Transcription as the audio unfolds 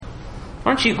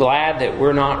Aren't you glad that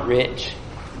we're not rich?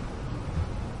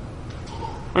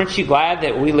 Aren't you glad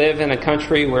that we live in a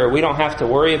country where we don't have to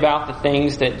worry about the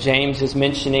things that James is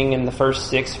mentioning in the first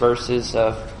 6 verses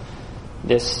of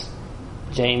this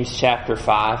James chapter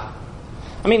 5?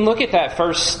 I mean, look at that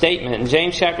first statement in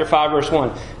James chapter 5 verse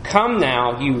 1. Come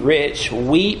now, you rich,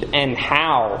 weep and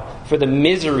howl for the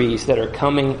miseries that are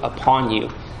coming upon you.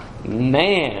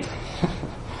 Man,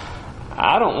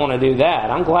 I don't want to do that.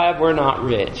 I'm glad we're not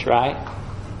rich, right?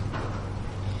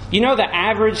 You know the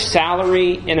average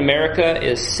salary in America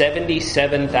is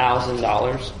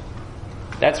 $77,000.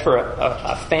 That's for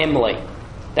a family.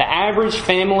 The average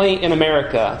family in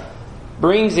America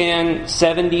brings in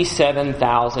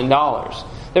 $77,000.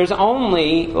 There's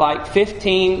only like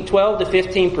 12 to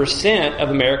 15% of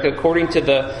America, according to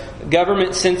the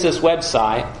government census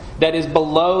website, that is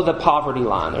below the poverty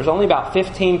line. There's only about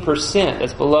 15%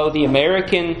 that's below the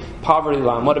American poverty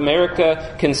line, what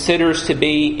America considers to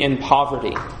be in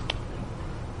poverty.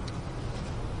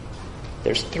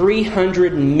 There's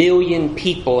 300 million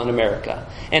people in America,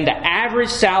 and the average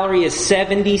salary is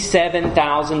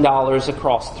 $77,000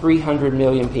 across 300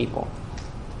 million people.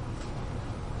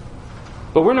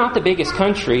 But we're not the biggest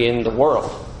country in the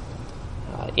world.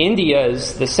 India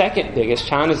is the second biggest.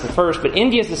 China is the first, but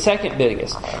India is the second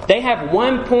biggest. They have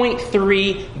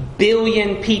 1.3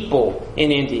 billion people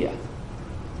in India.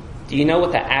 Do you know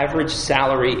what the average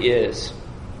salary is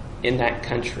in that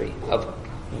country of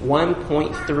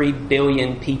 1.3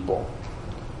 billion people?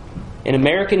 In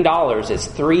American dollars, it's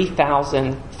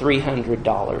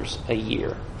 $3,300 a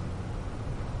year.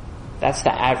 That's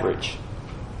the average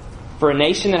for a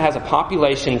nation that has a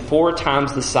population 4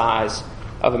 times the size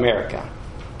of America.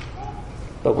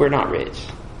 But we're not rich,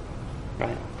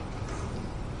 right?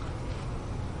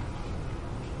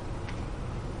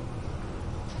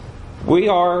 We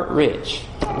are rich.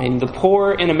 I mean, the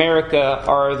poor in America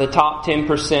are the top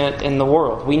 10% in the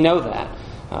world. We know that.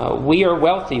 We are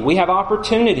wealthy. We have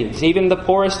opportunities. Even the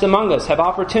poorest among us have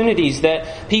opportunities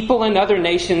that people in other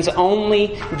nations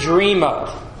only dream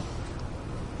of.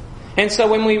 And so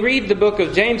when we read the book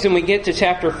of James and we get to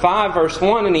chapter 5, verse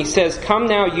 1, and he says, "Come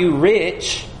now, you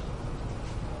rich,"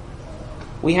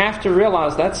 we have to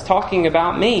realize that's talking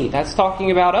about me. That's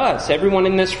talking about us. Everyone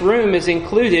in this room is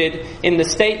included in the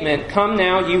statement, "Come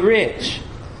now, you rich."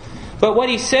 But what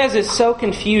he says is so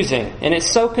confusing and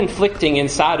it's so conflicting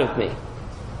inside of me.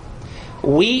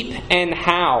 Weep and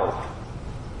howl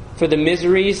for the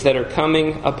miseries that are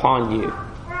coming upon you.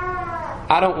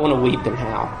 I don't want to weep and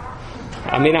howl.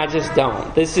 I mean, I just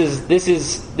don't. This is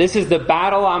the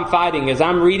battle I'm fighting as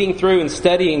I'm reading through and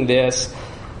studying this.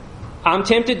 I'm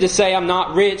tempted to say I'm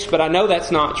not rich, but I know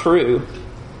that's not true.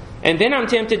 And then I'm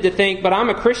tempted to think, but I'm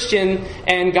a Christian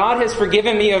and God has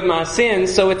forgiven me of my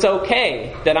sins, so it's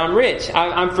okay that I'm rich.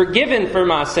 I'm forgiven for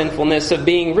my sinfulness of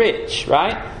being rich,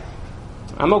 right?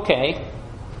 I'm okay.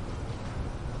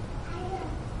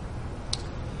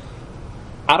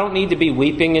 I don't need to be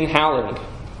weeping and howling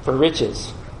for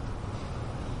riches.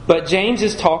 But James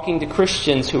is talking to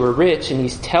Christians who are rich and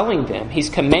he's telling them, he's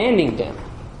commanding them,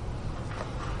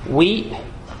 weep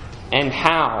and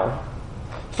howl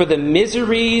for the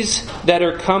miseries that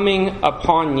are coming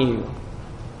upon you.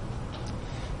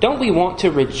 Don't we want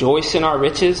to rejoice in our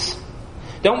riches?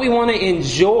 Don't we want to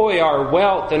enjoy our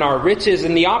wealth and our riches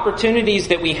and the opportunities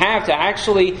that we have to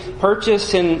actually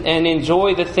purchase and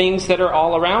enjoy the things that are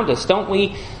all around us? Don't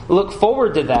we look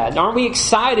forward to that? Aren't we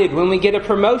excited when we get a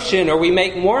promotion or we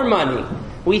make more money?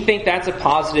 We think that's a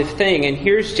positive thing. And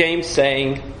here's James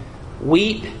saying,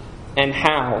 weep and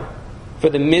howl for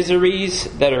the miseries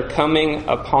that are coming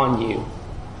upon you.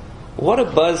 What a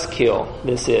buzzkill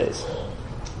this is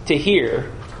to hear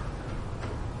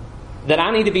that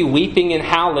I need to be weeping and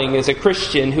howling as a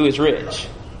Christian who is rich.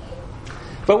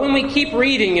 But when we keep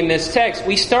reading in this text,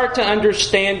 we start to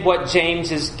understand what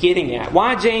James is getting at.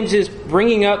 Why James is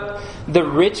bringing up the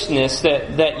richness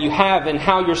that you have and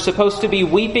how you're supposed to be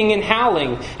weeping and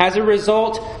howling as a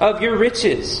result of your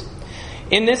riches.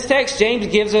 In this text, James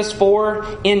gives us 4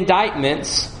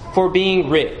 indictments for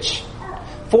being rich.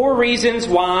 4 reasons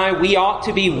why we ought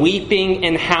to be weeping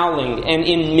and howling and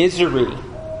in misery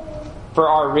for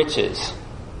our riches.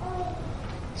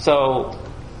 So,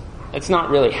 it's not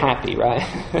really happy, right?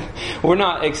 We're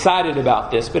not excited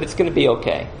about this, but it's going to be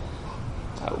okay.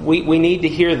 We need to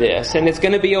hear this, and it's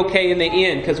going to be okay in the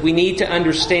end because we need to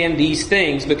understand these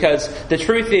things, because the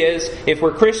truth is, if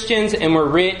we're Christians and we're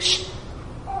rich,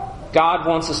 God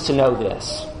wants us to know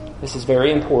this. This is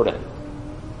very important.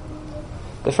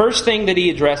 The first thing that he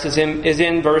addresses is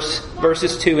in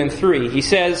verses 2 and 3. He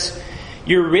says,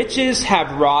 "Your riches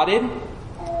have rotted,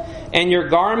 and your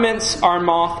garments are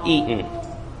moth-eaten.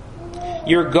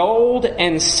 Your gold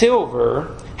and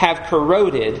silver have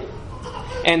corroded,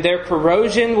 and their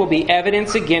corrosion will be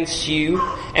evidence against you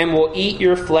and will eat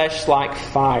your flesh like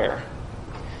fire.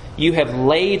 You have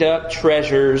laid up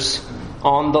treasures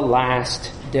on the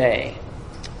last day.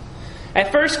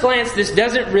 At first glance, this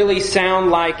doesn't really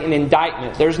sound like an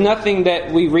indictment. There's nothing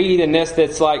that we read in this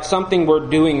that's like something we're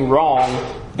doing wrong,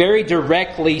 very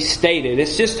directly stated.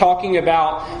 It's just talking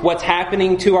about what's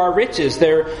happening to our riches.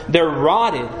 They're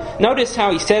rotted. Notice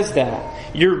how he says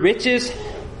that. Your riches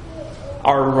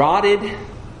are rotted.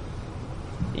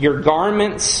 Your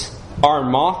garments are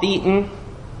moth-eaten.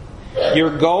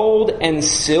 Your gold and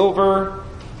silver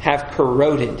have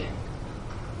corroded.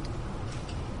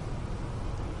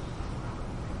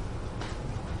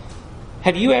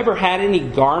 Have you ever had any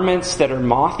garments that are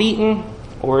moth-eaten?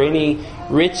 Or any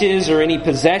riches or any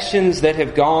possessions that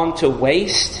have gone to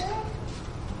waste?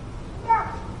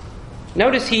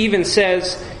 Notice he even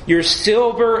says, your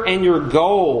silver and your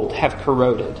gold have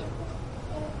corroded.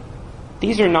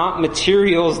 These are not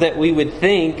materials that we would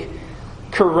think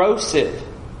corrosive.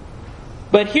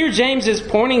 But here James is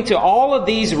pointing to all of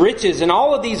these riches and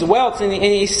all of these wealths, and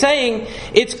he's saying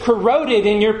it's corroded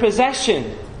in your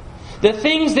possession. The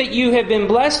things that you have been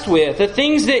blessed with, the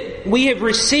things that we have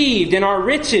received in our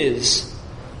riches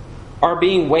are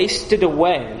being wasted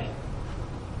away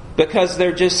because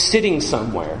they're just sitting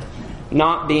somewhere,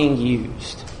 not being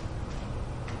used.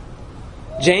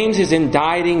 James is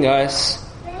indicting us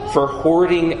for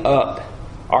hoarding up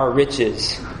our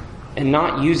riches and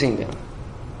not using them.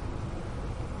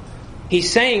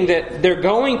 He's saying that they're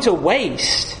going to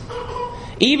waste.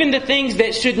 Even the things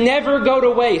that should never go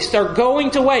to waste are going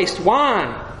to waste.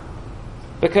 Why?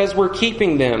 Because we're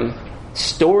keeping them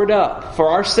stored up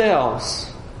for ourselves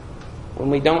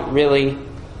when we don't really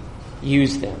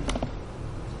use them.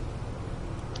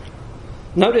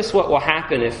 Notice what will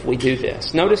happen if we do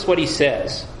this. Notice what he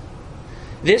says.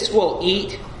 This will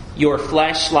eat your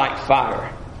flesh like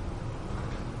fire.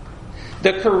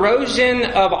 The corrosion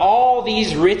of all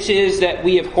these riches that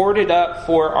we have hoarded up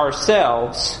for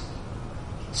ourselves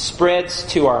spreads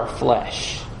to our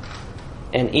flesh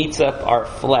and eats up our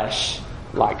flesh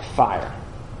like fire.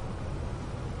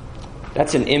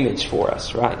 That's an image for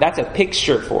us, right? That's a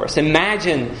picture for us.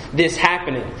 Imagine this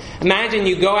happening. Imagine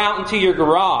you go out into your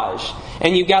garage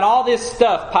and you've got all this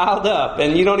stuff piled up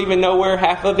and you don't even know where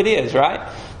half of it is, right?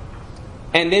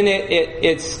 And then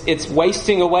it's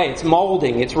wasting away. It's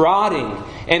molding. It's rotting.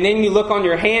 And then you look on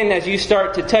your hand as you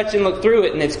start to touch and look through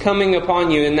it, and it's coming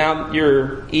upon you, and now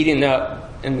you're eating up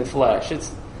in the flesh.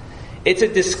 It's a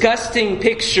disgusting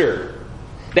picture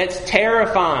that's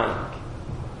terrifying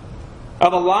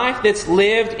of a life that's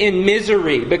lived in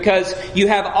misery because you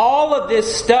have all of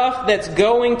this stuff that's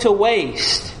going to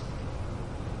waste.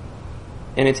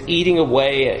 And it's eating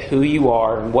away at who you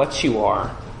are and what you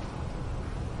are.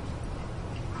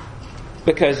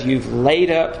 Because you've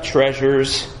laid up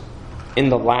treasures in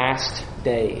the last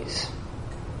days.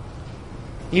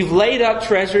 You've laid up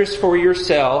treasures for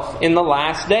yourself in the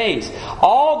last days.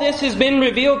 All this has been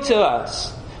revealed to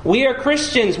us. We are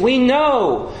Christians. We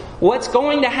know what's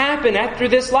going to happen after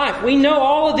this life. We know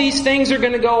all of these things are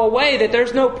going to go away, that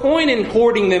there's no point in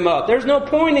hoarding them up. There's no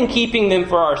point in keeping them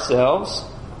for ourselves.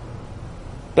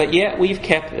 But yet we've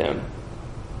kept them.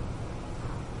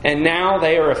 And now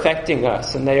they are affecting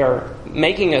us and they are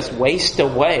making us waste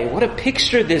away. What a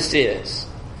picture this is.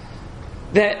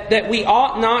 That we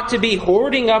ought not to be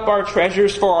hoarding up our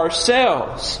treasures for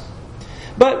ourselves.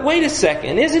 But wait a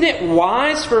second, isn't it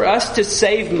wise for us to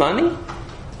save money?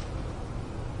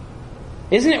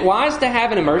 Isn't it wise to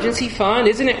have an emergency fund?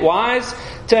 Isn't it wise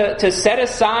to set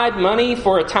aside money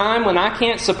for a time when I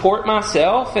can't support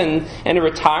myself and a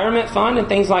retirement fund and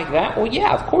things like that? Well,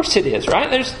 yeah, of course it is,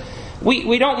 right?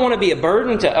 We don't want to be a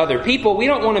burden to other people. We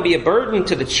don't want to be a burden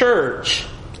to the church.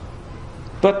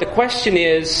 But the question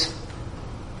is,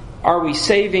 are we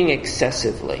saving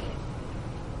excessively?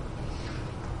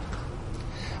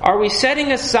 Are we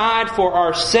setting aside for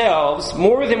ourselves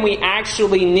more than we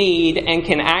actually need and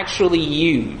can actually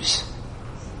use?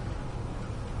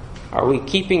 Are we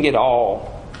keeping it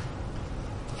all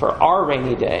for our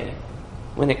rainy day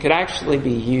when it could actually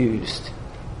be used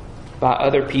by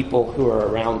other people who are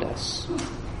around us?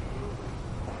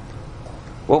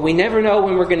 Well, we never know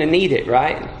when we're going to need it,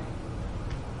 right?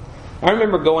 I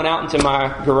remember going out into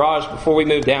my garage before we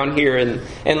moved down here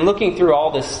and looking through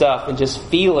all this stuff and just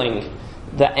feeling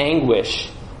the anguish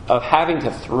of having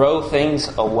to throw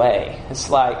things away. It's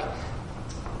like,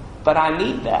 but I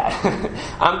need that.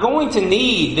 I'm going to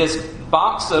need this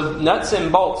box of nuts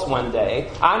and bolts one day.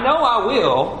 I know I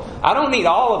will. I don't need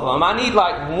all of them. I need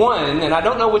like one, and I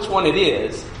don't know which one it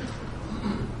is.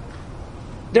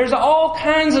 There's all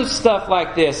kinds of stuff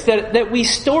like this that we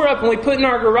store up and we put in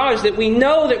our garage that we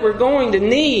know that we're going to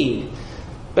need.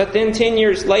 But then 10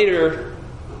 years later,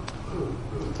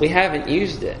 we haven't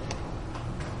used it.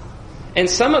 And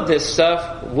some of this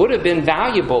stuff would have been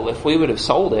valuable if we would have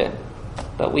sold it,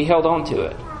 but we held on to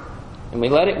it. And we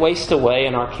let it waste away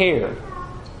in our care,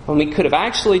 when we could have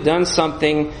actually done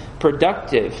something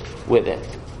productive with it.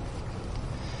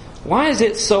 Why is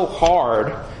it so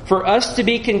hard for us to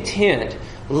be content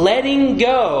letting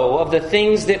go of the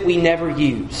things that we never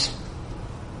use?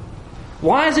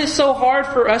 Why is it so hard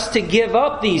for us to give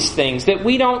up these things that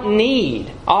we don't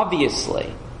need,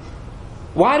 obviously?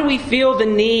 Why do we feel the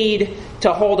need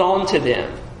to hold on to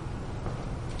them?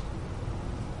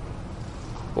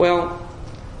 Well,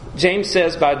 James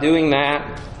says by doing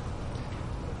that,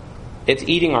 it's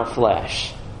eating our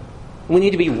flesh. We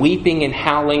need to be weeping and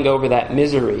howling over that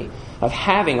misery of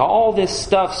having all this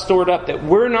stuff stored up that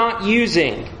we're not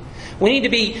using. We need to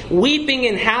be weeping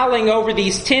and howling over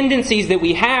these tendencies that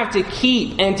we have to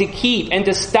keep and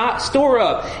to store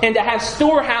up and to have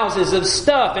storehouses of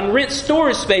stuff and rent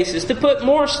storage spaces to put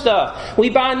more stuff. We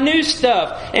buy new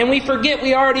stuff and we forget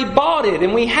we already bought it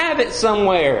and we have it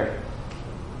somewhere.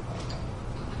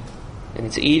 And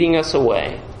it's eating us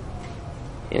away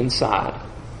inside.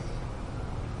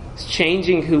 It's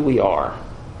changing who we are.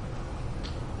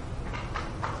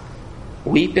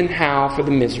 Weep and howl for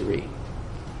the misery.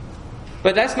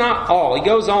 But that's not all. He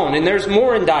goes on, and there's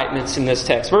more indictments in this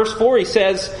text. Verse 4, he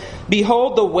says,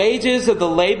 "Behold, the wages of the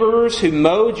laborers who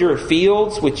mowed your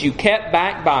fields, which you kept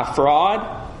back by fraud,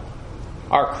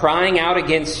 are crying out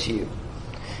against you.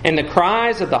 And the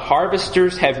cries of the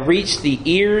harvesters have reached the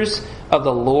ears of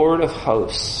the Lord of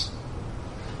hosts."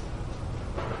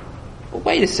 Well,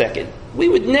 wait a second. We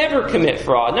would never commit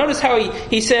fraud. Notice how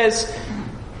he says,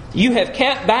 "You have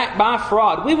kept back by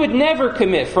fraud." We would never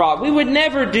commit fraud. We would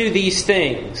never do these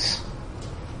things.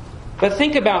 But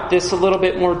think about this a little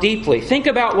bit more deeply. Think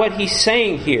about what he's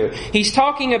saying here. He's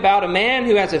talking about a man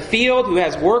who has a field, who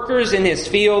has workers in his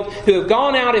field, who have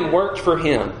gone out and worked for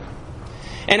him.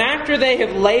 And after they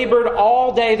have labored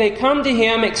all day, they come to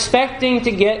him expecting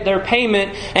to get their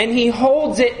payment, and he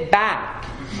holds it back.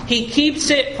 He keeps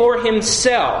it for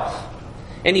himself.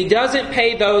 And he doesn't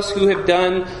pay those who have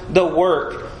done the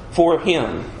work for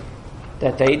him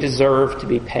that they deserve to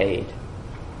be paid.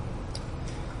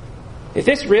 If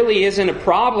this really isn't a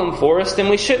problem for us, then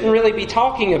we shouldn't really be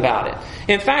talking about it.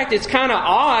 In fact, it's kind of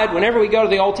odd whenever we go to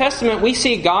the Old Testament, we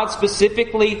see God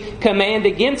specifically command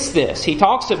against this. He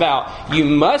talks about, you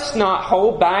must not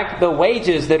hold back the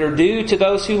wages that are due to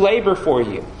those who labor for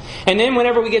you. And then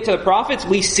whenever we get to the prophets,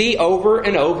 we see over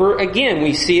and over again.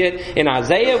 We see it in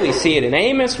Isaiah, we see it in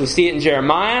Amos, we see it in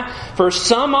Jeremiah. For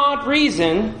some odd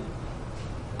reason,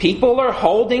 people are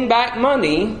holding back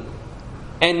money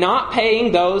and not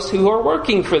paying those who are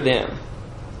working for them.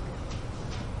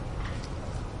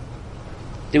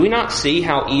 Do we not see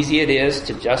how easy it is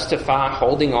to justify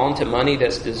holding on to money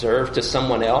that's deserved to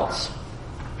someone else?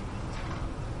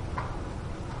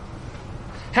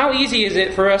 How easy is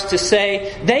it for us to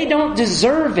say, they don't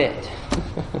deserve it?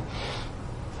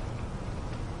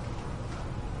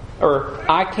 Or,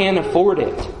 I can't afford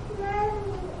it.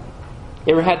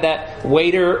 You ever had that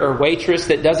waiter or waitress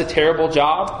that does a terrible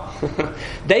job?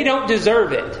 They don't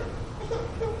deserve it.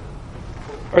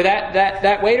 Or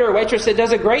that waiter or waitress that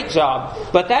does a great job,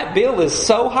 but that bill is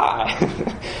so high.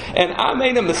 And I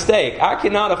made a mistake. I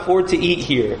cannot afford to eat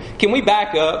here. Can we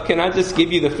back up? Can I just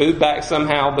give you the food back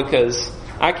somehow? Because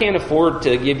I can't afford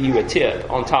to give you a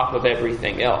tip on top of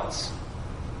everything else.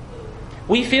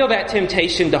 We feel that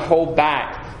temptation to hold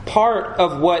back part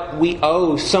of what we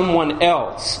owe someone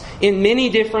else in many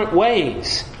different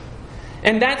ways.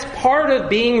 And that's part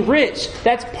of being rich.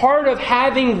 That's part of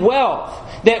having wealth.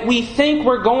 That we think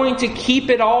we're going to keep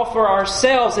it all for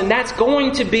ourselves, and that's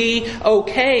going to be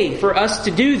okay for us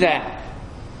to do that.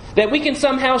 That we can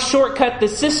somehow shortcut the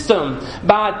system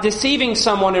by deceiving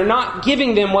someone or not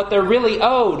giving them what they're really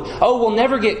owed. Oh, we'll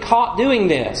never get caught doing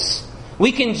this.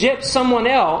 We can gyp someone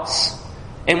else,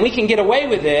 and we can get away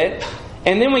with it,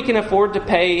 and then we can afford to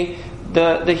pay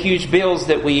the huge bills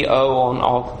that we owe on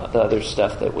all the other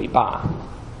stuff that we buy.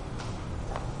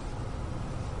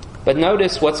 But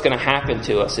notice what's going to happen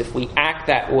to us if we act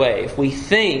that way. If we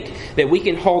think that we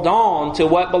can hold on to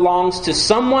what belongs to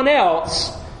someone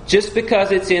else just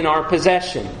because it's in our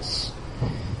possessions.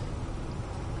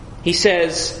 He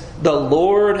says, the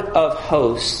Lord of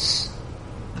hosts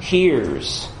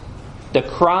hears the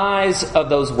cries of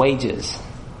those wages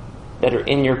that are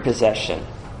in your possession.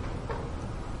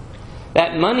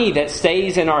 That money that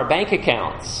stays in our bank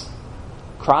accounts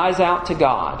cries out to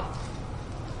God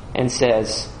and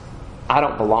says, I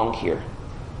don't belong here.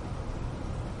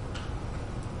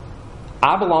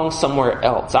 I belong somewhere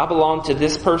else. I belong to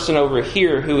this person over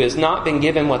here who has not been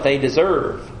given what they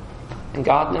deserve. And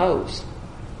God knows.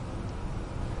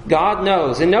 God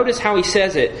knows. And notice how he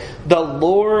says it. The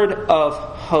Lord of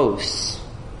hosts.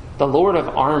 The Lord of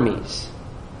armies.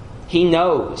 He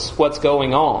knows what's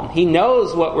going on. He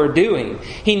knows what we're doing.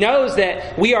 He knows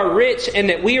that we are rich and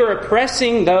that we are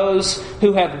oppressing those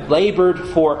who have labored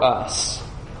for us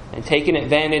and taken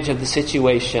advantage of the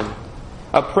situation.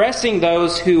 Oppressing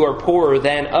those who are poorer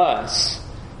than us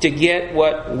to get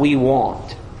what we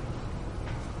want.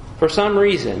 For some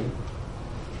reason,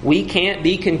 we can't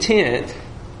be content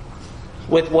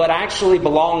with what actually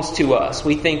belongs to us.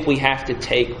 We think we have to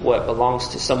take what belongs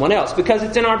to someone else. Because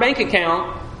it's in our bank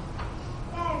account,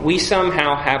 we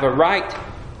somehow have a right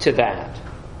to that.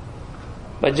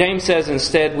 But James says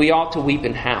instead we ought to weep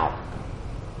and howl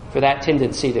for that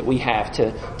tendency that we have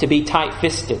to be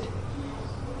tight-fisted.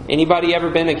 Anybody ever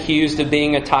been accused of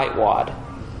being a tightwad?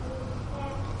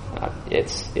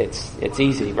 It's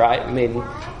easy, right? I mean,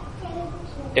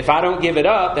 if I don't give it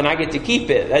up, then I get to keep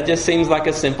it. That just seems like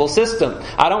a simple system.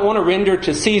 I don't want to render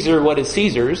to Caesar what is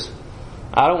Caesar's.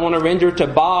 I don't want to render to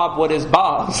Bob what is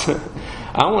Bob's.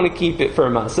 I want to keep it for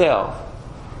myself.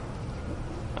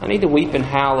 I need to weep and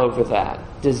howl over that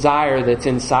desire that's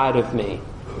inside of me.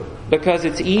 Because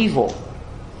it's evil.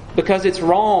 Because it's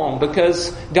wrong.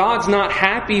 Because God's not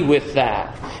happy with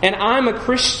that. And I'm a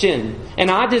Christian. And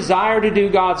I desire to do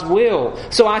God's will.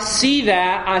 So I see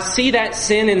that. I see that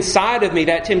sin inside of me.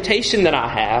 That temptation that I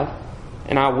have.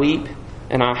 And I weep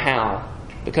and I howl.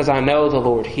 Because I know the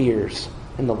Lord hears.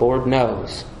 And the Lord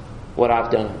knows what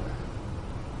I've done.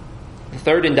 The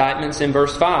third indictment's in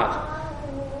verse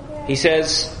 5. He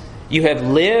says, you have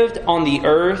lived on the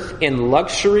earth in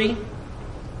luxury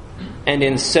and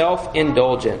in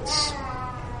self-indulgence.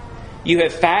 You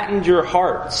have fattened your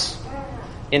hearts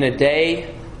in a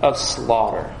day of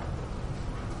slaughter.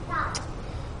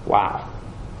 Wow.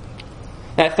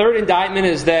 That third indictment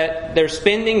is that they're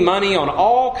spending money on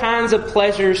all kinds of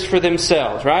pleasures for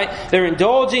themselves, right? They're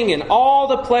indulging in all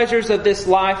the pleasures of this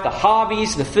life, the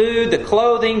hobbies, the food, the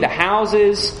clothing, the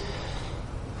houses,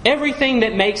 everything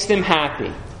that makes them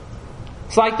happy.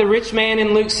 It's like the rich man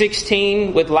in Luke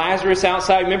 16 with Lazarus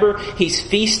outside. Remember, he's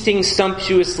feasting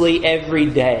sumptuously every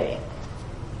day.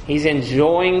 He's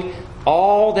enjoying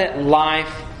all that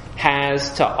life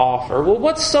has to offer. Well,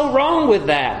 what's so wrong with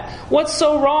that? What's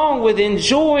so wrong with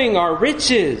enjoying our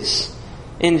riches?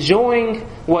 Enjoying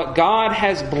what God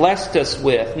has blessed us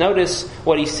with. Notice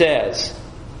what he says.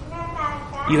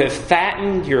 You have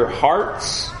fattened your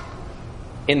hearts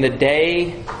in the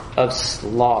day of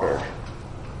slaughter.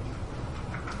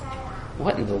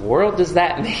 What in the world does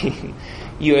that mean?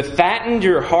 You have fattened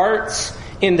your hearts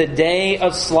in the day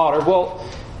of slaughter. Well,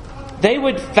 they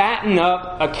would fatten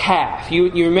up a calf.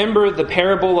 You remember the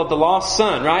parable of the lost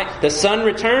son, right? The son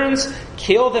returns,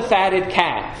 kill the fatted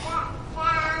calf.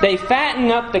 They fatten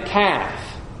up the calf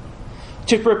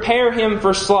to prepare him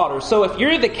for slaughter. So if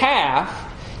you're the calf,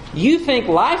 you think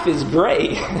life is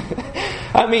great.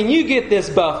 I mean, you get this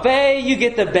buffet, you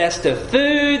get the best of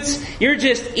foods, you're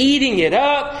just eating it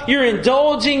up, you're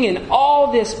indulging in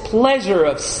all this pleasure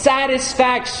of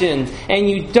satisfaction, and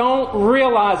you don't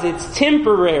realize it's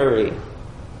temporary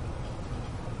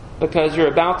because you're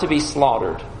about to be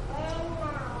slaughtered.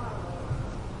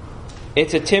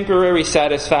 It's a temporary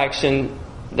satisfaction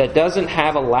that doesn't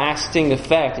have a lasting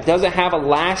effect. It doesn't have a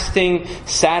lasting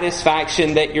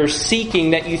satisfaction that you're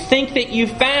seeking, that you think that you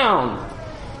found.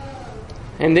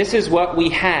 And this is what we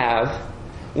have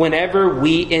whenever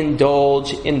we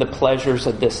indulge in the pleasures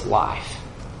of this life.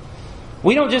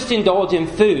 We don't just indulge in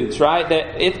foods, right?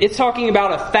 It's talking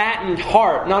about a fattened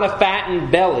heart, not a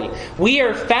fattened belly. We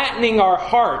are fattening our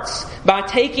hearts by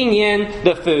taking in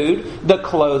the food, the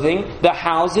clothing, the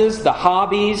houses, the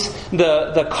hobbies,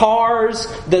 the cars,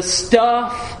 the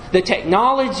stuff, the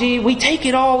technology. We take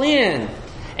it all in.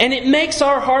 And it makes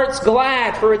our hearts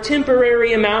glad for a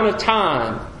temporary amount of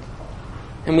time.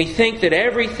 And we think that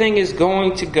everything is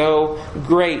going to go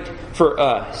great for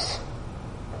us.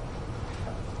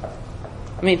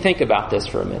 I mean, think about this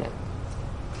for a minute.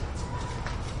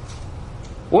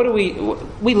 What do we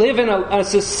live in a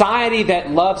society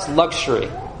that loves luxury.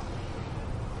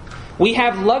 We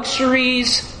have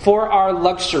luxuries for our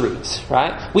luxuries,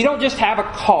 right? We don't just have a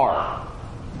car.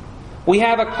 We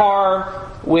have a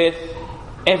car with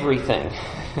everything.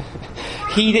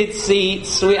 heated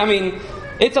seats.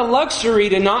 It's a luxury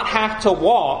to not have to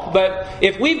walk. But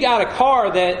if we've got a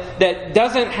car that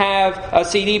doesn't have a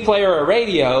CD player or a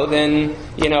radio, then,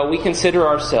 we consider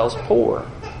ourselves poor.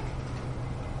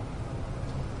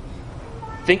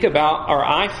 Think about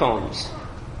our iPhones.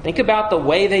 Think about the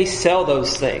way they sell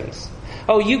those things.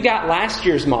 Oh, you got last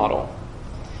year's model.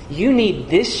 You need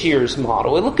this year's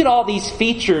model. Look at all these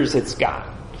features it's got.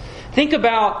 Think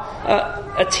about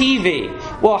a TV.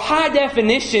 Well, high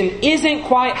definition isn't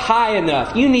quite high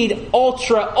enough. You need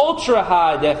ultra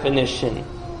high definition.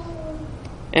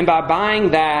 And by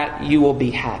buying that, you will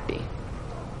be happy.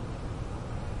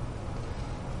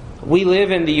 We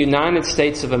live in the United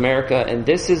States of America, and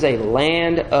this is a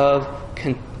land of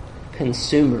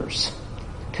consumers.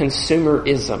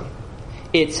 Consumerism.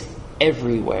 It's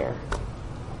everywhere.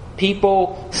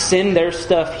 People send their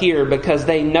stuff here because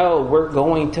they know we're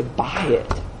going to buy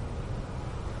it.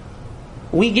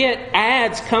 We get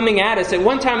ads coming at us. At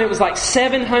one time it was like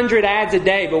 700 ads a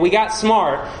day, but we got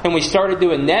smart and we started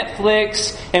doing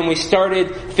Netflix and we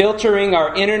started filtering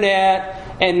our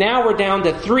internet, and now we're down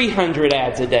to 300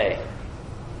 ads a day.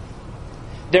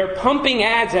 They're pumping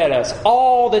ads at us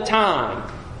all the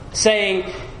time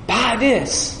saying, buy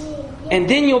this and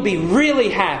then you'll be really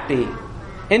happy.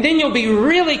 And then you'll be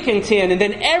really content, and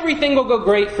then everything will go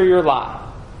great for your life.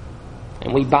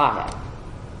 And we buy it.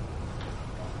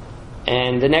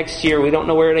 And the next year we don't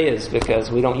know where it is because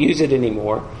we don't use it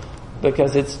anymore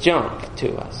because it's junk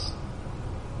to us.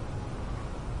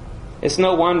 It's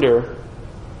no wonder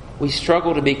we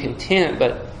struggle to be content,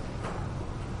 but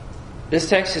this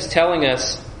text is telling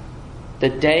us the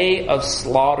day of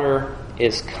slaughter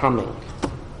is coming.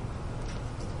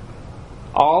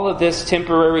 All of this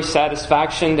temporary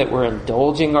satisfaction that we're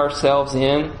indulging ourselves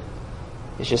in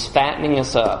is just fattening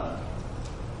us up.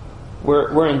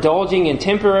 We're indulging in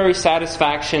temporary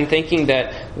satisfaction, thinking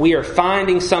that we are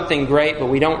finding something great, but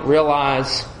we don't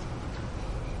realize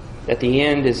that the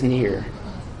end is near.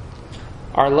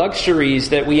 Our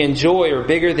luxuries that we enjoy are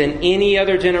bigger than any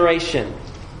other generation,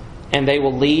 and they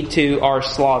will lead to our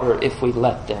slaughter if we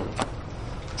let them.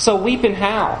 So weep and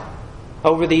howl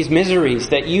over these miseries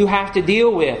that you have to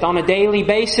deal with on a daily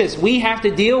basis. We have to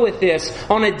deal with this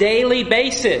on a daily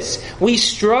basis. We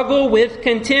struggle with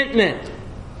contentment.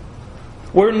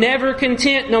 We're never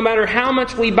content no matter how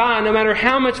much we buy, no matter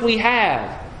how much we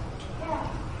have.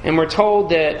 And we're told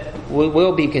that we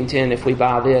will be content if we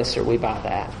buy this or we buy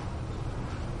that.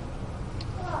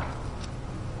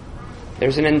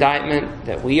 There's an indictment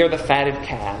that we are the fatted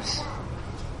calves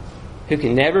who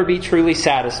can never be truly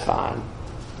satisfied.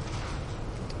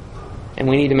 And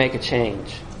we need to make a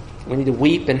change. We need to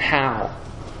weep and howl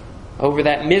over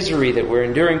that misery that we're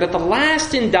enduring. But the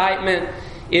last indictment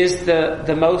is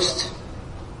the most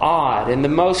odd and the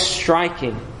most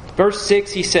striking. Verse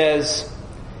 6, he says,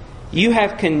 "You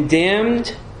have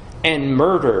condemned and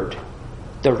murdered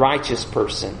the righteous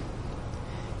person.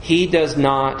 He does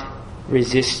not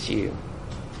resist you."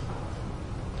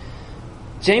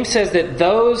 James says that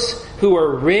those who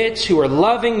are rich, who are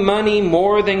loving money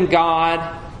more than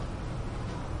God,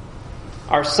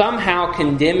 are somehow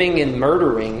condemning and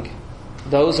murdering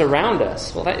those around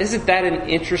us. Well, isn't that an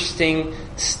interesting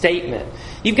statement?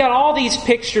 You've got all these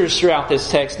pictures throughout this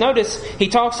text. Notice he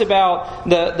talks about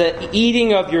the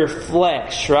eating of your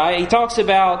flesh, right? He talks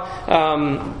about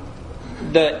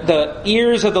the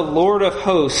ears of the Lord of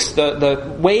hosts,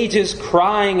 the wages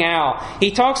crying out.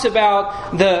 He talks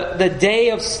about the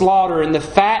day of slaughter and the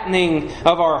fattening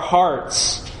of our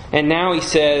hearts. And now he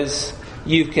says,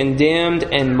 you've condemned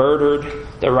and murdered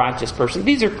the righteous person.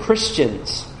 These are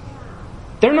Christians.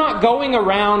 They're not going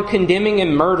around condemning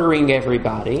and murdering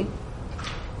everybody.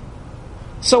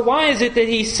 So why is it that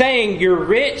he's saying you're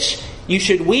rich, you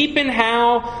should weep and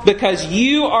howl because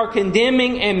you are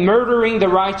condemning and murdering the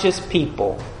righteous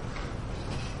people?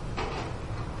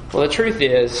 Well, the truth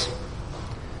is,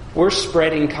 we're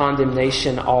spreading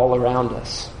condemnation all around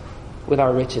us with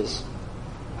our riches.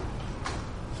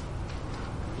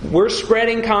 We're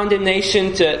spreading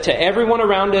condemnation to everyone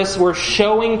around us. We're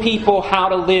showing people how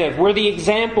to live. We're the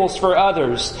examples for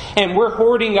others. And we're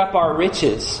hoarding up our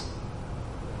riches.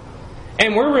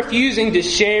 And we're refusing to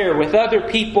share with other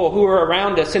people who are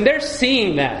around us. And they're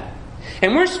seeing that.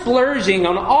 And we're splurging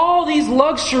on all these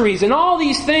luxuries and all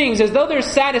these things as though there's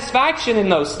satisfaction in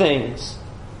those things.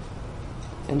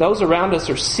 And those around us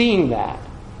are seeing that.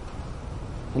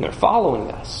 And they're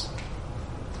following us.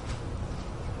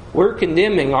 We're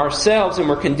condemning ourselves and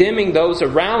we're condemning those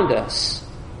around us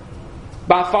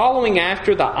by following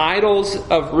after the idols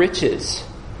of riches.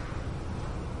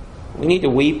 We need to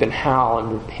weep and howl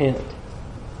and repent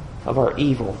of our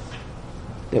evil.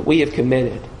 that we have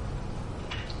committed.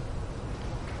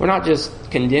 We're not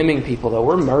just condemning people, though.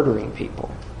 We're murdering people.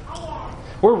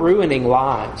 We're ruining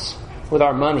lives with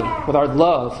our money, with our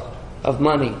love of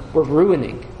money. We're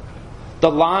ruining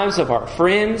the lives of our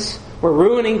friends. We're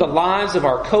ruining the lives of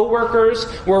our coworkers.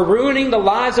 We're ruining the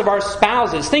lives of our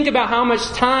spouses. Think about how much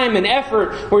time and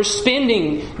effort we're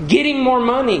spending getting more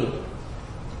money,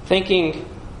 thinking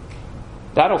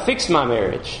that'll fix my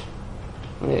marriage.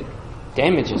 And it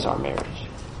damages our marriage.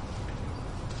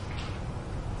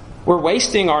 We're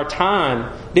wasting our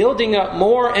time building up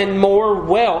more and more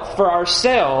wealth for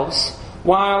ourselves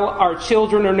while our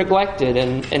children are neglected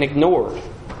and ignored.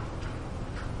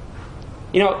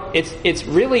 You know, it's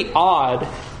really odd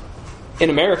in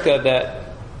America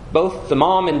that both the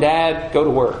mom and dad go to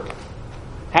work.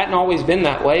 Hadn't always been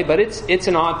that way, but it's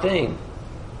an odd thing.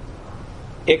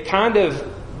 It kind of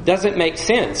doesn't make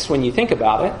sense when you think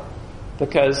about it,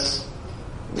 because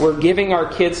we're giving our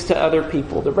kids to other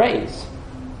people to raise.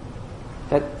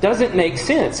 That doesn't make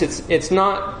sense. It's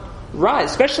not right,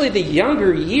 especially the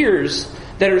younger years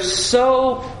that are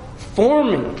so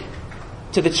forming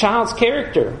to the child's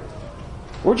character.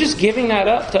 We're just giving that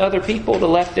up to other people to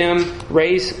let them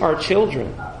raise our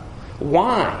children.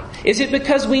 Why? Is it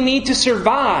because we need to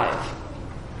survive?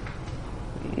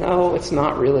 No, it's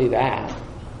not really that.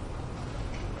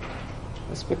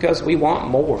 It's because we want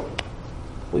more.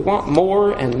 We want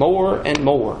more and more and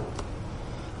more.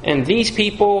 And these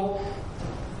people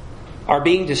are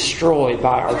being destroyed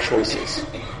by our choices.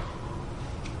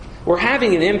 We're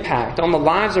having an impact on the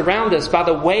lives around us by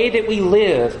the way that we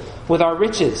live with our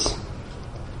riches.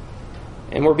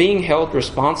 And we're being held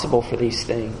responsible for these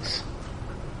things.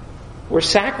 We're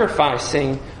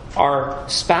sacrificing our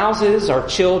spouses, our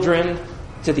children,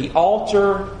 to the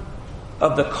altar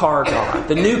of the car god,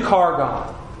 the new car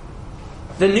god,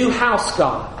 the new house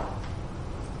god.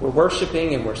 We're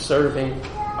worshiping and we're serving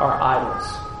our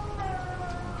idols.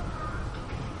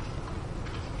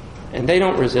 And they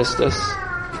don't resist us.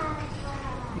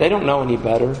 They don't know any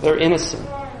better. They're innocent.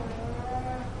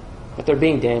 But they're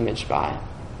being damaged by it.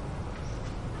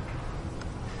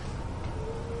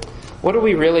 What are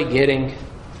we really getting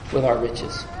with our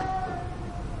riches?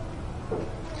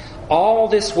 All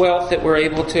this wealth that we're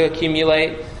able to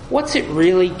accumulate, what's it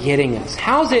really getting us?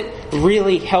 How's it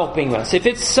really helping us? If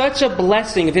it's such a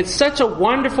blessing, if it's such a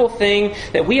wonderful thing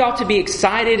that we ought to be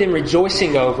excited and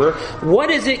rejoicing over, what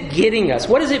is it getting us?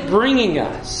 What is it bringing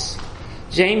us?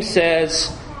 James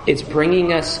says it's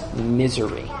bringing us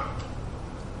misery.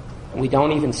 We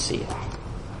don't even see it.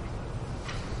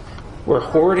 We're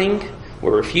hoarding.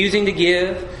 We're refusing to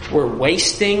give. We're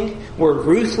wasting. We're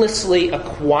ruthlessly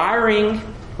acquiring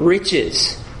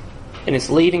riches. And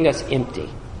it's leaving us empty.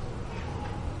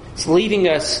 It's leaving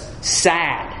us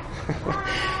sad.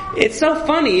 It's so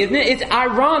funny, isn't it? It's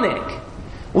ironic.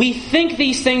 We think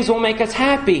these things will make us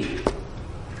happy.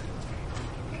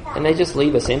 And they just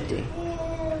leave us empty.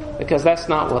 Because that's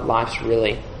not what life's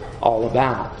really all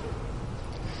about.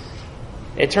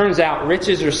 It turns out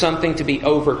riches are something to be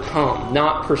overcome,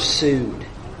 not pursued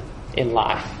in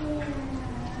life.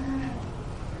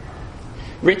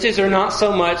 Riches are not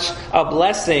so much a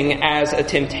blessing as a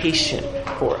temptation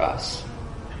for us.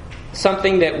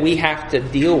 Something that we have to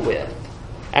deal with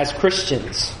as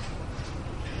Christians.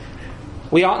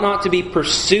 We ought not to be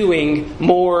pursuing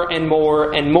more and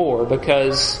more and more,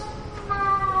 because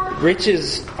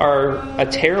riches are a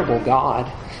terrible God.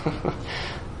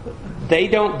 They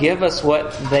don't give us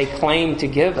what they claim to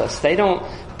give us. They don't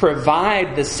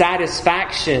provide the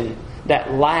satisfaction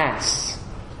that lasts.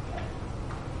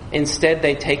 Instead,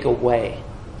 they take away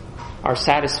our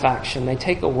satisfaction. They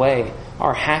take away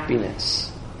our happiness.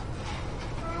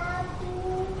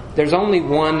 There's only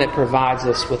one that provides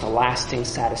us with a lasting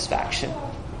satisfaction.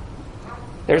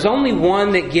 There's only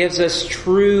one that gives us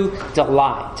true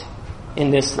delight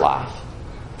in this life.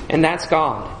 And that's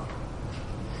God.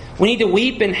 We need to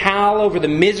weep and howl over the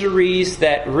miseries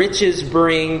that riches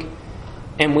bring,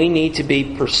 and we need to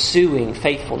be pursuing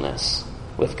faithfulness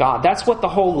with God. That's what the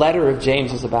whole letter of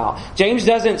James is about. James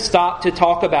doesn't stop to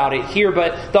talk about it here,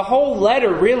 but the whole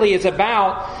letter really is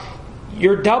about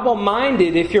you're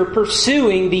double-minded if you're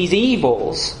pursuing these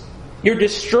evils. You're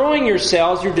destroying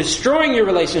yourselves. You're destroying your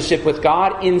relationship with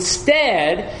God.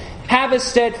 Instead, have a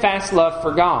steadfast love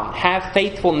for God. Have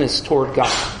faithfulness toward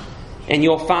God. And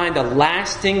you'll find a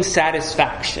lasting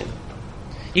satisfaction.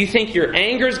 You think your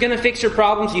anger is going to fix your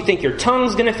problems. You think your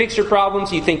tongue's going to fix your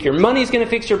problems. You think your money's going to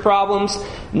fix your problems.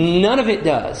 None of it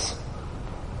does.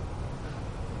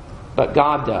 But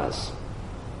God does.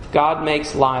 God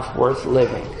makes life worth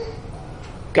living.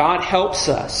 God helps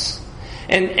us.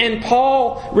 And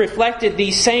Paul reflected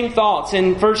these same thoughts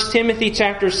in 1 Timothy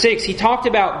chapter 6. He talked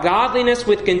about godliness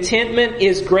with contentment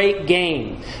is great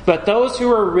gain. But those who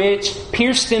are rich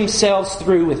pierce themselves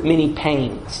through with many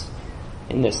pains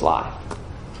in this life.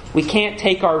 We can't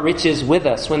take our riches with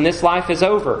us when this life is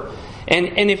over.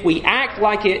 And if we act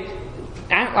like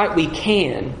we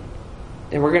can,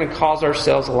 then we're going to cause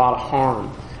ourselves a lot of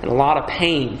harm and a lot of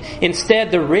pain.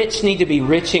 Instead, the rich need to be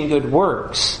rich in good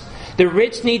works. The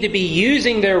rich need to be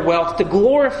using their wealth to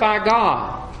glorify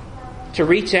God, to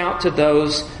reach out to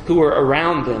those who are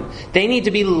around them. They need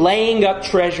to be laying up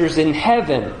treasures in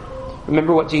heaven.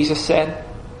 Remember what Jesus said?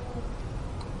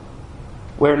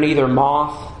 Where neither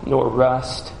moth nor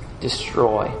rust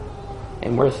destroy,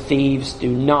 and where thieves do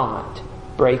not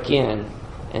break in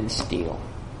and steal.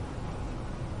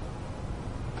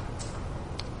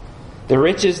 The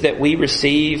riches that we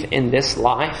receive in this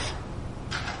life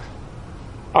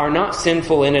are not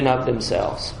sinful in and of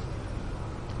themselves.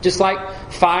 Just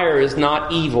like fire is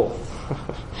not evil,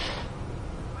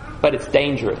 but it's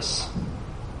dangerous.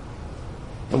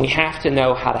 And we have to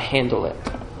know how to handle it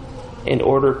in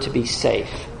order to be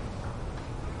safe.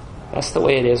 That's the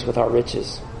way it is with our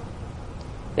riches.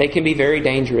 They can be very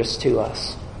dangerous to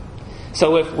us.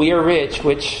 So if we are rich,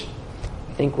 which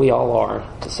I think we all are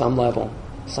to some level,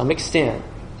 some extent,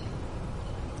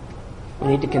 we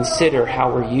need to consider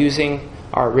how we're using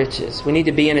our riches. We need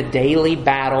to be in a daily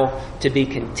battle to be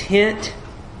content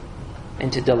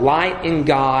and to delight in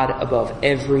God above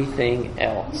everything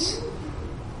else.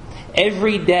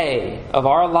 Every day of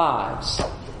our lives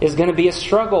is going to be a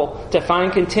struggle to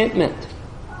find contentment,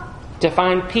 to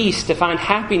find peace, to find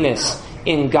happiness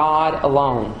in God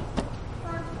alone.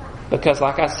 Because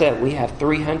like I said, we have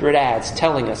 300 ads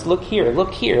telling us, look here,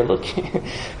 look here, look here.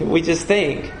 We just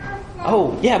think,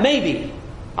 oh, yeah, maybe.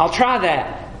 I'll try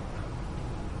that.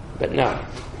 But no,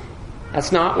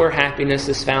 that's not where happiness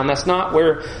is found. That's not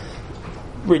where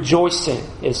rejoicing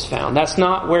is found. That's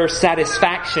not where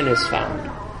satisfaction is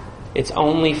found. It's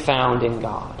only found in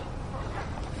God.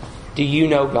 Do you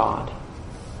know God?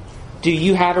 Do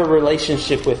you have a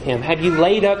relationship with Him? Have you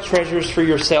laid up treasures for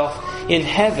yourself in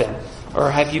heaven? Or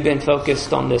have you been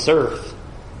focused on this earth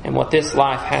and what this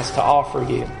life has to offer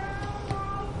you?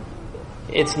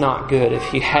 It's not good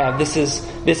if you have. This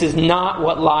is not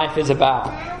what life is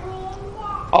about.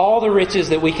 All the riches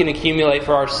that we can accumulate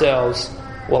for ourselves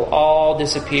will all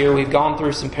disappear. We've gone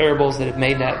through some parables that have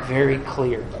made that very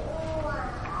clear.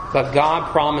 But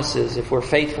God promises, if we're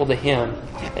faithful to Him,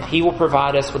 that He will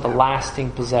provide us with a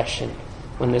lasting possession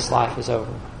when this life is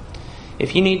over.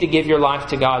 If you need to give your life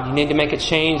to God, you need to make a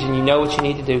change, and you know what you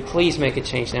need to do, please make a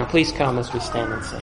change now. Please come as we stand and sing.